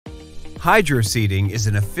Hydroseeding is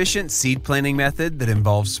an efficient seed planting method that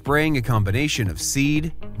involves spraying a combination of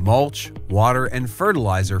seed, mulch, water, and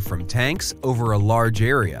fertilizer from tanks over a large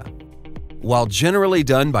area. While generally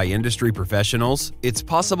done by industry professionals, it's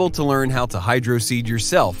possible to learn how to hydroseed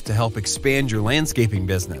yourself to help expand your landscaping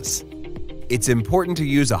business. It's important to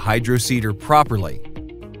use a hydroseeder properly.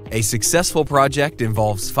 A successful project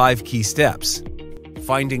involves 5 key steps: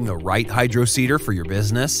 finding the right hydroseeder for your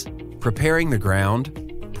business, preparing the ground,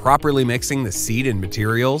 properly mixing the seed and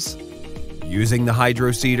materials, using the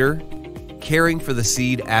hydroseeder, caring for the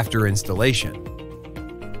seed after installation.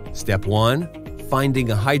 Step 1. Finding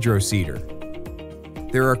a hydroseeder.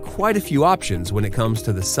 There are quite a few options when it comes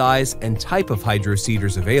to the size and type of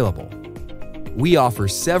hydroseeders available. We offer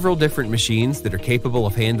several different machines that are capable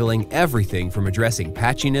of handling everything from addressing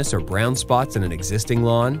patchiness or brown spots in an existing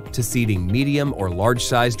lawn to seeding medium or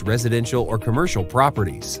large-sized residential or commercial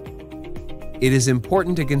properties. It is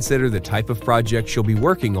important to consider the type of project you'll be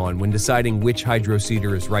working on when deciding which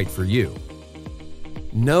hydroseeder is right for you.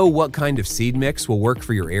 Know what kind of seed mix will work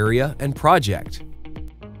for your area and project.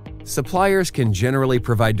 Suppliers can generally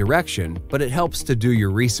provide direction, but it helps to do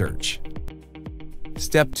your research.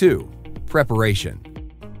 Step 2. Preparation.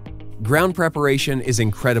 Ground preparation is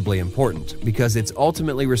incredibly important because it's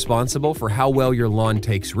ultimately responsible for how well your lawn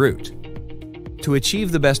takes root. To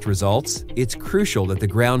achieve the best results, it's crucial that the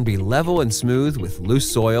ground be level and smooth with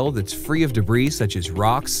loose soil that's free of debris such as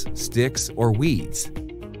rocks, sticks, or weeds.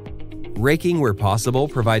 Raking where possible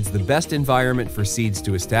provides the best environment for seeds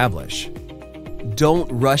to establish.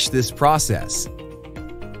 Don't rush this process.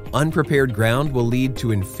 Unprepared ground will lead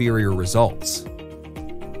to inferior results.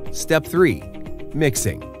 Step 3.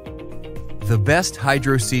 Mixing. The best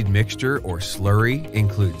hydroseed mixture or slurry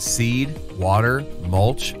includes seed, water,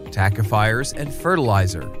 mulch, tackifiers, and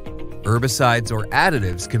fertilizer. Herbicides or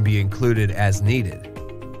additives can be included as needed.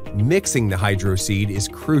 Mixing the hydroseed is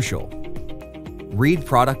crucial. Read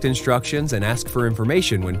product instructions and ask for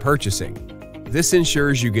information when purchasing. This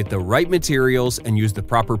ensures you get the right materials and use the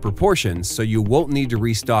proper proportions so you won't need to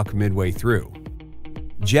restock midway through.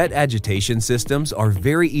 Jet agitation systems are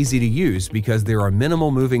very easy to use because there are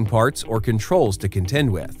minimal moving parts or controls to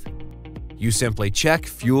contend with. You simply check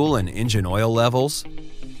fuel and engine oil levels,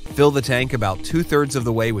 fill the tank about 2/3 of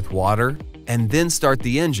the way with water, and then start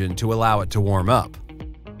the engine to allow it to warm up.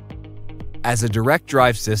 As a direct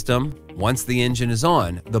drive system, once the engine is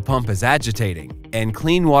on, the pump is agitating, and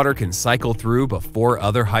clean water can cycle through before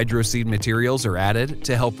other hydroseed materials are added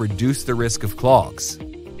to help reduce the risk of clogs.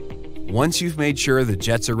 Once you've made sure the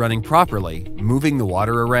jets are running properly, moving the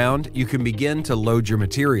water around, you can begin to load your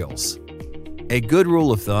materials. A good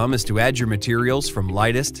rule of thumb is to add your materials from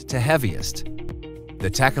lightest to heaviest. The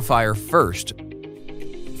tackifier first,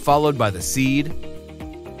 followed by the seed,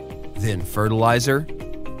 then fertilizer,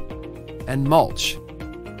 and mulch.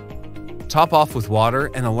 Top off with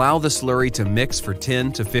water and allow the slurry to mix for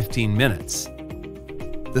 10 to 15 minutes.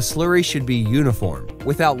 The slurry should be uniform,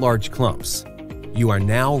 without large clumps. You are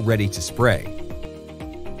now ready to spray.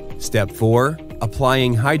 Step 4.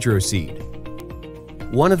 Applying hydroseed.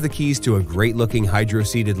 One of the keys to a great-looking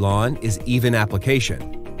hydroseeded lawn is even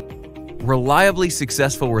application. Reliably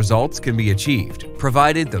successful results can be achieved,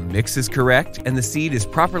 provided the mix is correct and the seed is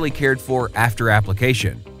properly cared for after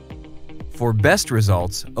application. For best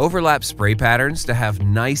results, overlap spray patterns to have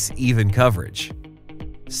nice, even coverage.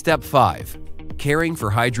 Step 5. Caring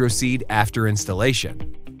for hydroseed after installation.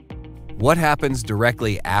 What happens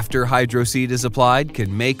directly after hydroseed is applied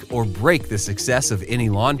can make or break the success of any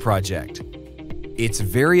lawn project. It's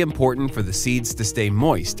very important for the seeds to stay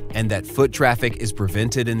moist and that foot traffic is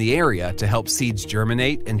prevented in the area to help seeds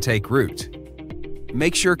germinate and take root.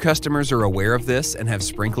 Make sure customers are aware of this and have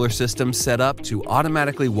sprinkler systems set up to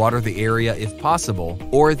automatically water the area if possible,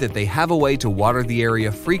 or that they have a way to water the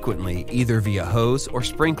area frequently either via hose or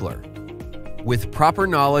sprinkler. With proper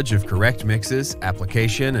knowledge of correct mixes,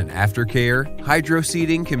 application, and aftercare,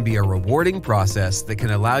 hydroseeding can be a rewarding process that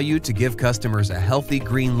can allow you to give customers a healthy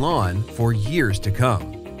green lawn for years to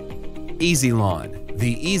come. Easy Lawn,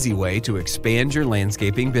 the easy way to expand your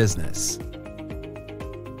landscaping business.